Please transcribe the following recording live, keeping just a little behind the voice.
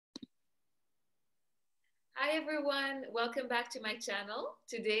Hi everyone, welcome back to my channel.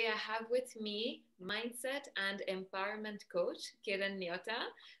 Today I have with me mindset and empowerment coach Kiran Niyotta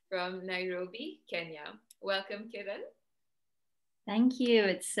from Nairobi, Kenya. Welcome, Kiran. Thank you.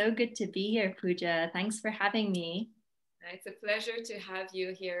 It's so good to be here, Pooja. Thanks for having me. It's a pleasure to have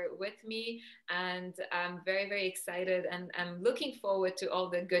you here with me, and I'm very, very excited and I'm looking forward to all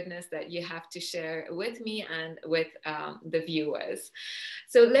the goodness that you have to share with me and with the viewers.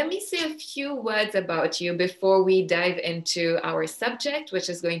 So, let me say a few words about you before we dive into our subject, which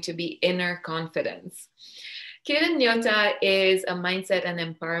is going to be inner confidence. Kiran Niyotta is a mindset and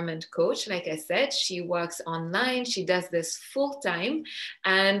empowerment coach. Like I said, she works online, she does this full time,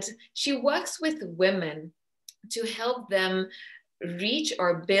 and she works with women to help them reach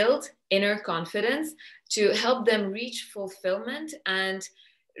or build inner confidence, to help them reach fulfillment and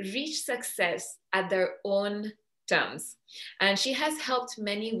reach success at their own terms. And she has helped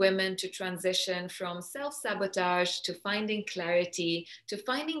many women to transition from self sabotage to finding clarity, to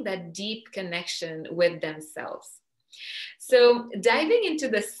finding that deep connection with themselves. So, diving into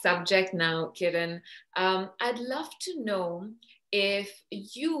the subject now, Kiran, I'd love to know if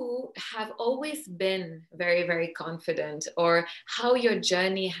you have always been very, very confident, or how your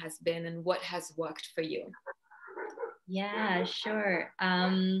journey has been and what has worked for you. Yeah, sure.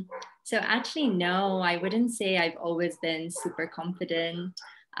 So actually, no, I wouldn't say I've always been super confident.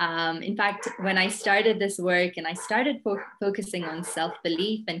 In fact, when I started this work and I started focusing on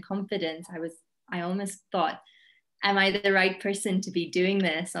self-belief and confidence, I almost thought, am I the right person to be doing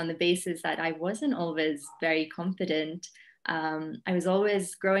this, on the basis that I wasn't always very confident. I was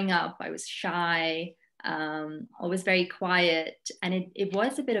always growing up, I was shy, always very quiet. And it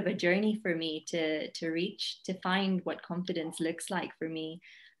was a bit of a journey for me to find what confidence looks like for me.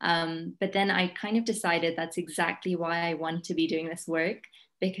 But then I kind of decided that's exactly why I want to be doing this work,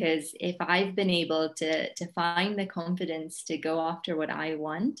 because if I've been able to find the confidence to go after what I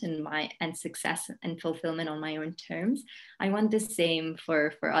want and success and fulfillment on my own terms, I want the same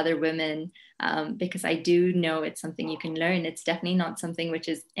for other women, because I do know it's something you can learn. It's definitely not something which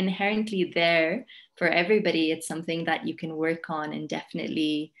is inherently there for everybody. It's something that you can work on and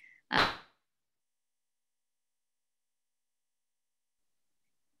definitely.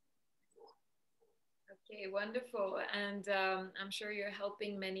 Okay, wonderful. And I'm sure you're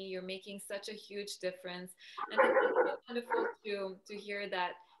helping many. You're making such a huge difference. And it's so wonderful to hear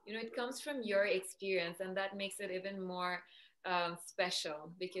that, it comes from your experience, and that makes it even more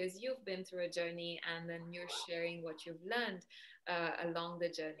special because you've been through a journey and then you're sharing what you've learned along the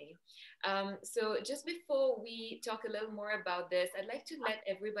journey. So, just before we talk a little more about this, I'd like to let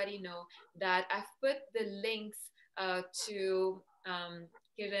everybody know that I've put the links to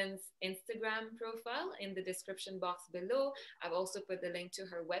Kiran's Instagram profile in the description box below. I've also put the link to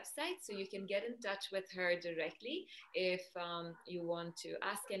her website so you can get in touch with her directly if you want to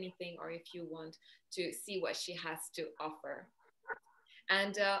ask anything or if you want to see what she has to offer.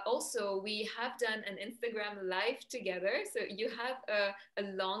 And also, we have done an Instagram live together. So you have a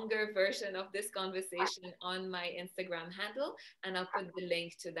longer version of this conversation on my Instagram handle, and I'll put the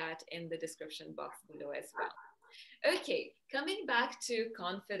link to that in the description box below as well. Okay, coming back to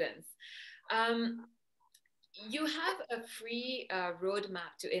confidence. Um, you have a free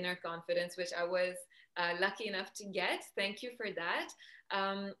roadmap to inner confidence, which I was lucky enough to get. Thank you for that.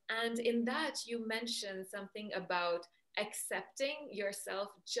 And in that, you mentioned something about accepting yourself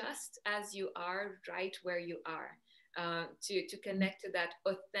just as you are, right where you are, to connect to that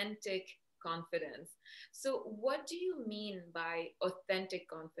authentic confidence. So, what do you mean by authentic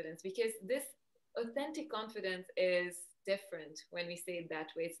confidence? Because this authentic confidence is different when we say it that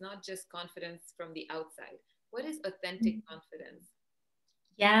way. It's not just confidence from the outside. What is authentic confidence?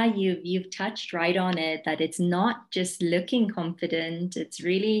 Yeah, you've touched right on it, that it's not just looking confident, it's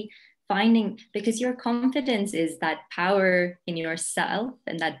really finding, because your confidence is that power in yourself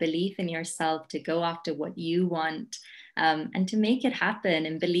and that belief in yourself to go after what you want, and to make it happen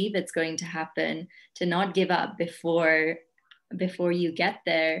and believe it's going to happen, to not give up before you get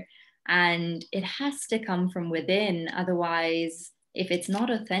there. And it has to come from within. Otherwise, if it's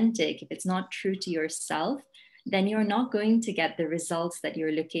not authentic, if it's not true to yourself, then you're not going to get the results that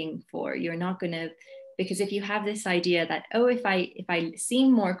you're looking for. You're not going to, because if you have this idea that, oh, if I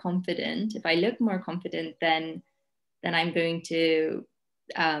seem more confident, if I look more confident, then I'm going to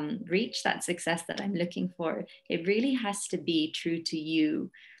reach that success that I'm looking for. It really has to be true to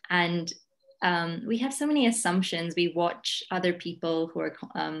you. And we have so many assumptions. We watch other people who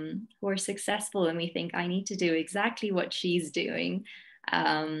are successful, and we think, I need to do exactly what she's doing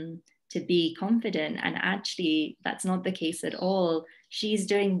to be confident. And actually, that's not the case at all. she's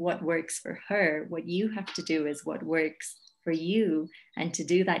doing what works for her. What you have to do is what works for you. And to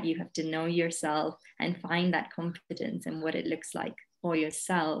do that, you have to know yourself and find that confidence in what it looks like for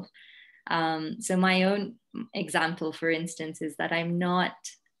yourself. So my own example, for instance, is that I'm not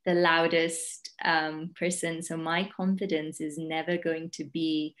the loudest person. So my confidence is never going to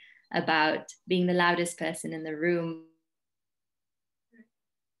be about being the loudest person in the room.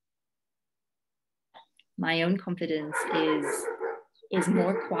 My own confidence is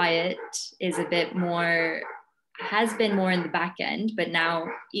more quiet, is a bit more, has been more in the back end, but now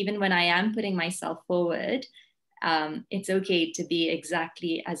even when I am putting myself forward, it's okay to be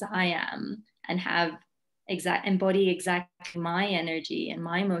exactly as I am and have embody exactly my energy and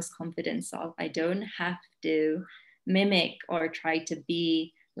my most confident self. I don't have to mimic or try to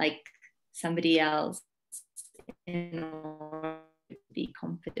be like somebody else in order to be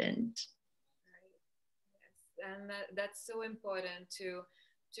confident. And that's so important to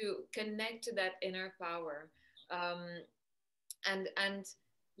connect to that inner power, um, and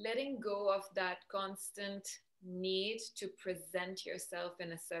letting go of that constant need to present yourself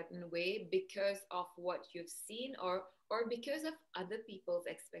in a certain way because of what you've seen, or because of other people's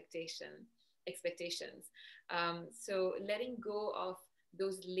expectations. So letting go of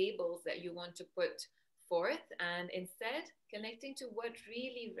those labels that you want to put forth, and instead connecting to what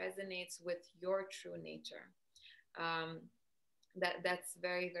really resonates with your true nature. um, that's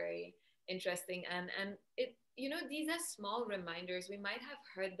very, very interesting. And it, these are small reminders. We might have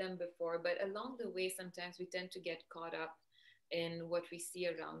heard them before, but along the way sometimes we tend to get caught up in what we see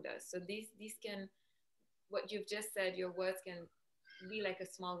around us. So these can, what you've just said, your words can be like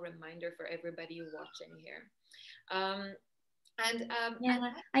a small reminder for everybody watching here. um,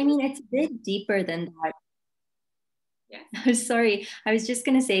 Yeah, I mean, it's a bit deeper than that. Yeah. Sorry, I was just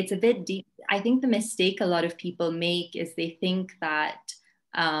going to say it's a bit deep. I think the mistake a lot of people make is they think that,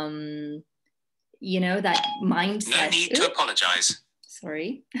 that mindset. No need to apologize.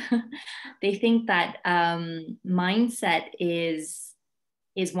 Sorry. They think that mindset is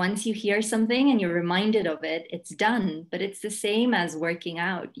once you hear something and you're reminded of it, it's done. But it's the same as working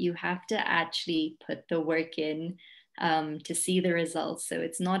out. You have to actually put the work in to see the results. So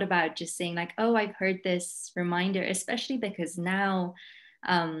it's not about just saying like, oh, I've heard this reminder, especially because now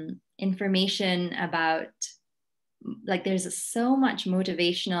information about, like, there's so much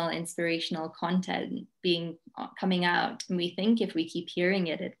motivational, inspirational content coming out, and we think if we keep hearing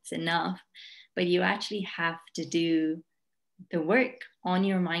it, it's enough. But you actually have to do the work on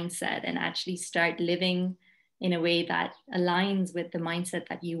your mindset and actually start living in a way that aligns with the mindset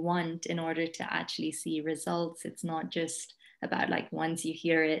that you want in order to actually see results. It's not just about like once you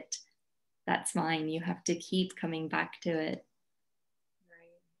hear it, that's fine. You have to keep coming back to it.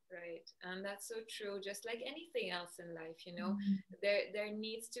 Right. And that's so true. Just like anything else in life, there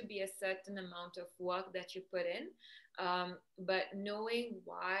needs to be a certain amount of work that you put in. But knowing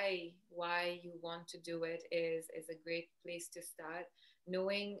why you want to do it is a great place to start.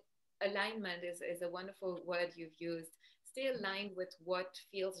 Knowing alignment is a wonderful word you've used. Stay aligned with what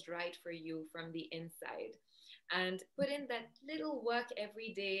feels right for you from the inside, and put in that little work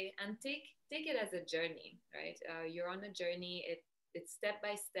every day, and take it as a journey, right? You're on a journey. It's step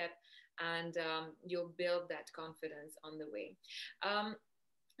by step, and you'll build that confidence on the way. And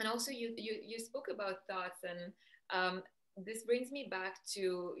also, you spoke about thoughts, and this brings me back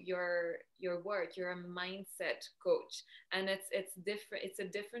to your work. You're a mindset coach, and it's different. It's a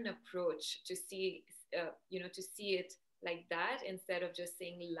different approach to see to see it like that, instead of just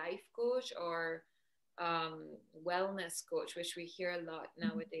saying life coach or wellness coach, which we hear a lot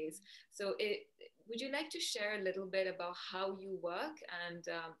nowadays. So would you like to share a little bit about how you work, and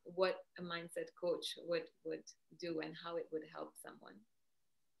what a mindset coach would do, and how it would help someone?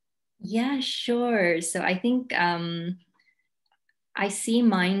 Yeah, sure. So I think I see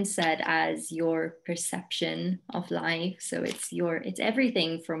mindset as your perception of life. So it's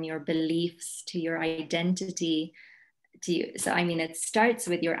everything from your beliefs to your identity. So I mean, it starts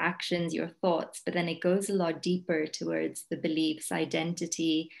with your actions, your thoughts, but then it goes a lot deeper towards the beliefs,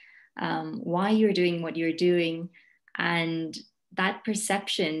 identity, why you're doing what you're doing. And that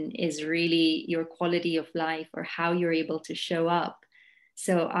perception is really your quality of life, or how you're able to show up.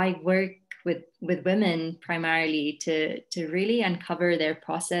 So I work with women primarily to really uncover their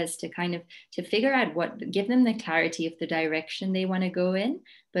process, to kind of to figure out give them the clarity of the direction they want to go in,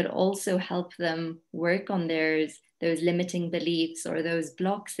 but also help them work on those limiting beliefs or those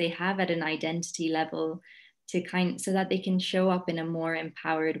blocks they have at an identity level, so that they can show up in a more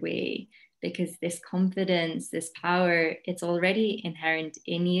empowered way. Because this confidence, this power, it's already inherent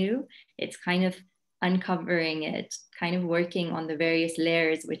in you. It's kind of uncovering it, kind of working on the various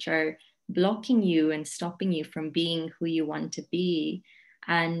layers which are blocking you and stopping you from being who you want to be.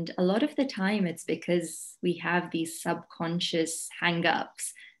 And a lot of the time, it's because we have these subconscious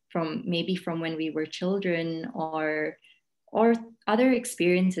hang-ups from maybe from when we were children, or other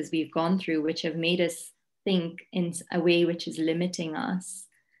experiences we've gone through which have made us think in a way which is limiting us.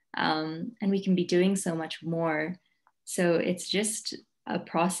 And we can be doing so much more. So it's just a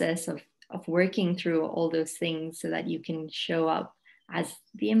process of working through all those things so that you can show up as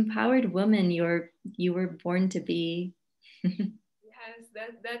the empowered woman you were born to be.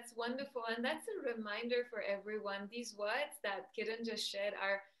 Yes, that's wonderful. And that's a reminder for everyone. These words that Kiran just shared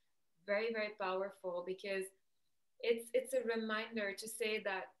are very, very powerful, because it's a reminder to say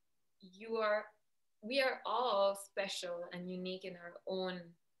that you are we are all special and unique in our own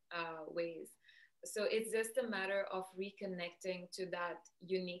ways. So it's just a matter of reconnecting to that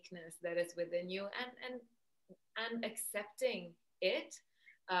uniqueness that is within you, and accepting it,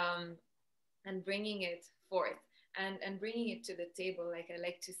 um, and bringing it forth, and bringing it to the table, like I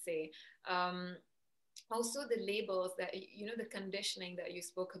like to say. Also, the labels that, the conditioning that you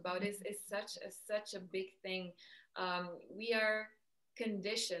spoke about is such a big thing. We are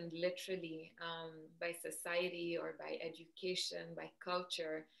conditioned literally, by society or by education, by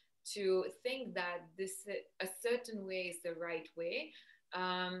culture, to think that this a certain way is the right way.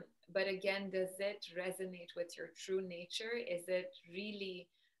 But again, does it resonate with your true nature? Is it really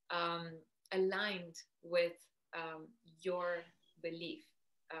um, aligned with your belief?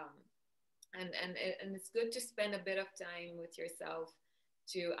 Um, and it's good to spend a bit of time with yourself,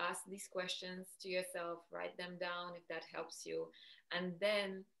 to ask these questions to yourself, write them down if that helps you, and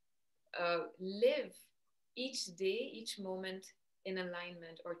then live each day, each moment in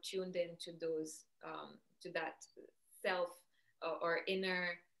alignment, or tuned into those, to that self, or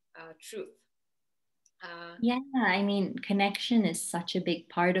inner truth. Yeah, I mean, connection is such a big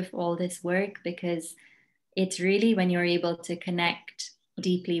part of all this work, because it's really when you're able to connect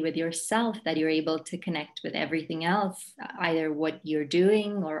deeply with yourself that you're able to connect with everything else, either what you're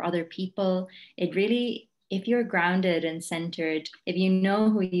doing or other people. It really, if you're grounded and centered, if you know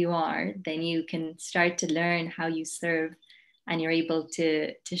who you are, then you can start to learn how you serve, and you're able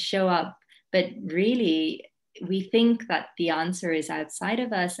to show up. But really, we think that the answer is outside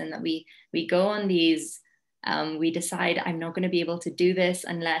of us, and that we go on these, we decide, I'm not going to be able to do this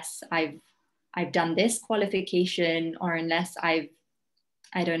unless I've done this qualification, or unless I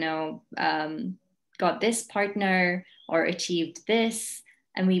don't know, got this partner or achieved this.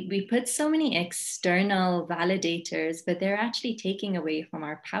 And we put so many external validators, but they're actually taking away from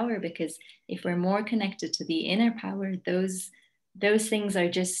our power, because if we're more connected to the inner power, those things are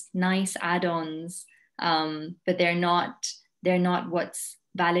just nice add-ons, but they're not what's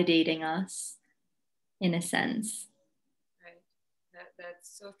validating us, in a sense. Right.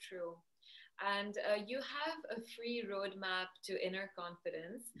 That's so true. And you have a free roadmap to inner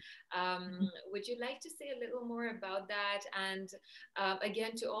confidence. Would you like to say a little more about that? And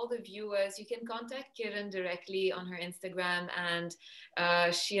again, to all the viewers, you can contact Kiran directly on her Instagram, and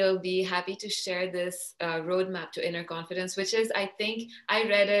she'll be happy to share this roadmap to inner confidence, which is, I think, I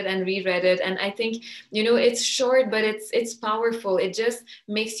read it and reread it, and I think, it's short, but it's powerful. It just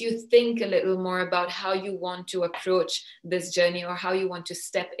makes you think a little more about how you want to approach this journey, or how you want to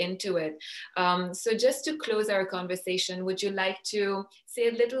step into it. So just to close our conversation, would you like to say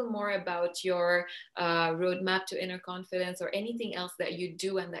a little more about your roadmap to inner confidence, or anything else that you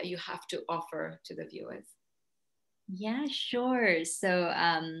do and that you have to offer to the viewers? Yeah, sure. So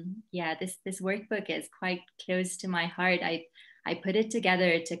yeah, this workbook is quite close to my heart. I put it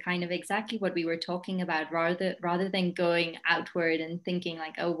together to kind of exactly what we were talking about, rather than going outward and thinking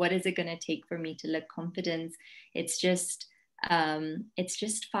like, oh, what is it going to take for me to look confident? It's just it's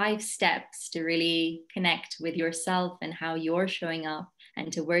just 5 steps to really connect with yourself and how you're showing up,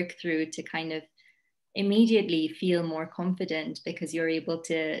 and to work through to kind of immediately feel more confident, because you're able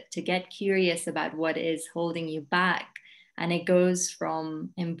to get curious about what is holding you back. And it goes from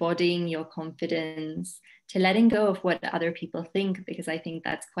embodying your confidence to letting go of what other people think, because I think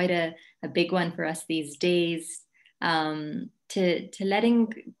that's quite a big one for us these days. To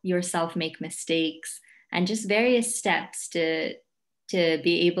letting yourself make mistakes, and just various steps to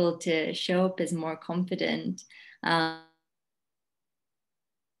be able to show up as more confident.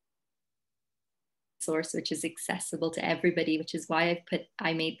 Source which is accessible to everybody, which is why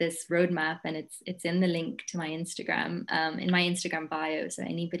I made this roadmap, and it's in the link to my Instagram, in my Instagram bio, so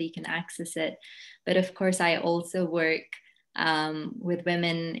anybody can access it. But of course, I also work with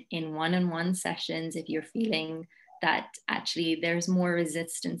women in one-on-one sessions. If you're feeling that actually there's more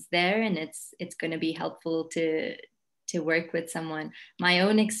resistance there, and it's going to be helpful to work with someone. My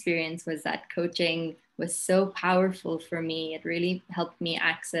own experience was that coaching was so powerful for me. It really helped me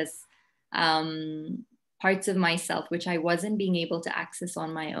access parts of myself which I wasn't being able to access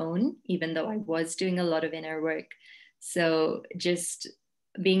on my own, even though I was doing a lot of inner work. So just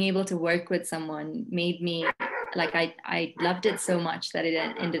being able to work with someone made me like I loved it so much that it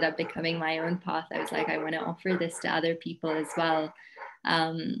ended up becoming my own path. I was like, I want to offer this to other people as well.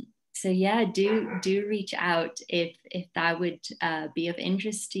 So yeah, do reach out if that would be of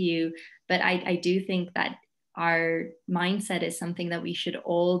interest to you. But I do think that our mindset is something that we should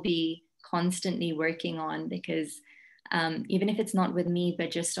all be constantly working on, because even if it's not with me,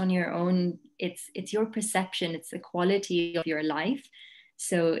 but just on your own, it's your perception, it's the quality of your life.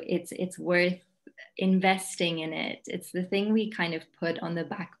 So it's worth investing in it. It's the thing we kind of put on the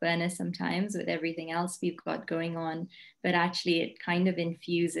back burner sometimes with everything else we've got going on, but actually it kind of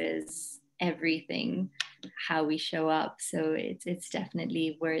infuses everything, how we show up. So it's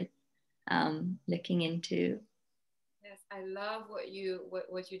definitely worth looking into. Yes, I love what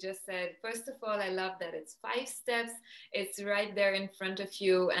you just said. First of all, I love that it's 5 steps. It's right there in front of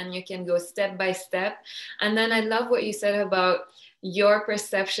you, and you can go step by step. And then I love what you said about your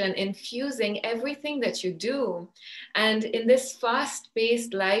perception infusing everything that you do. And in this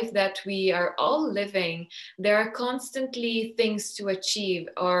fast-paced life that we are all living, there are constantly things to achieve,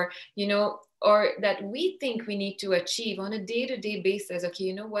 or that we think we need to achieve on a day-to-day basis. Okay,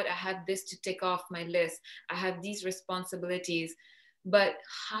 you know what? I have this to tick off my list. I have these responsibilities. But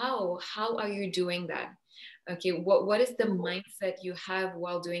how are you doing that? Okay, what is the mindset you have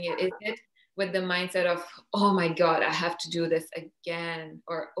while doing it? Is it with the mindset of, oh my God, I have to do this again,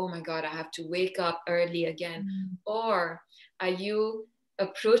 or oh my God, I have to wake up early again? Or are you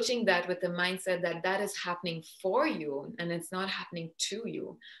approaching that with the mindset that that is happening for you and it's not happening to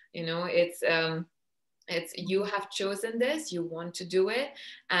you? It's you have chosen this, you want to do it,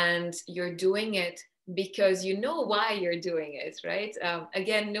 and you're doing it because you know why you're doing it, right?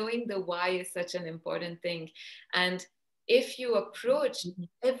 Again, knowing the why is such an important thing. And if you approach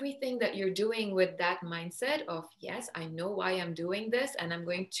everything that you're doing with that mindset of, yes, I know why I'm doing this, and I'm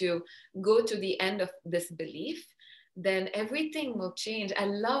going to go to the end of this belief, then everything will change. I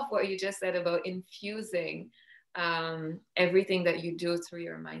love what you just said about infusing everything that you do through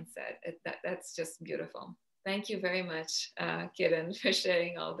your mindset. That's just beautiful. Thank you very much, Kiran, for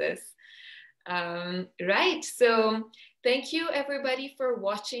sharing all this. Right, so thank you everybody for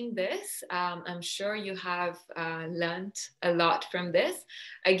watching this. I'm sure you have learned a lot from this.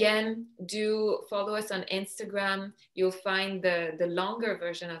 Again, do follow us on Instagram. You'll find the longer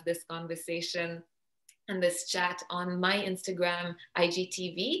version of this conversation and this chat on my Instagram,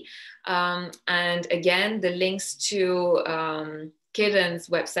 IGTV. And again, the links to Kiran's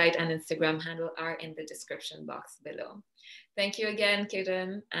website and Instagram handle are in the description box below. Thank you again,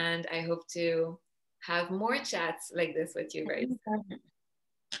 Kiran, and I hope to have more chats like this with you very soon.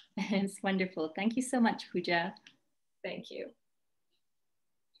 It's wonderful. Thank you so much, Pooja. Thank you.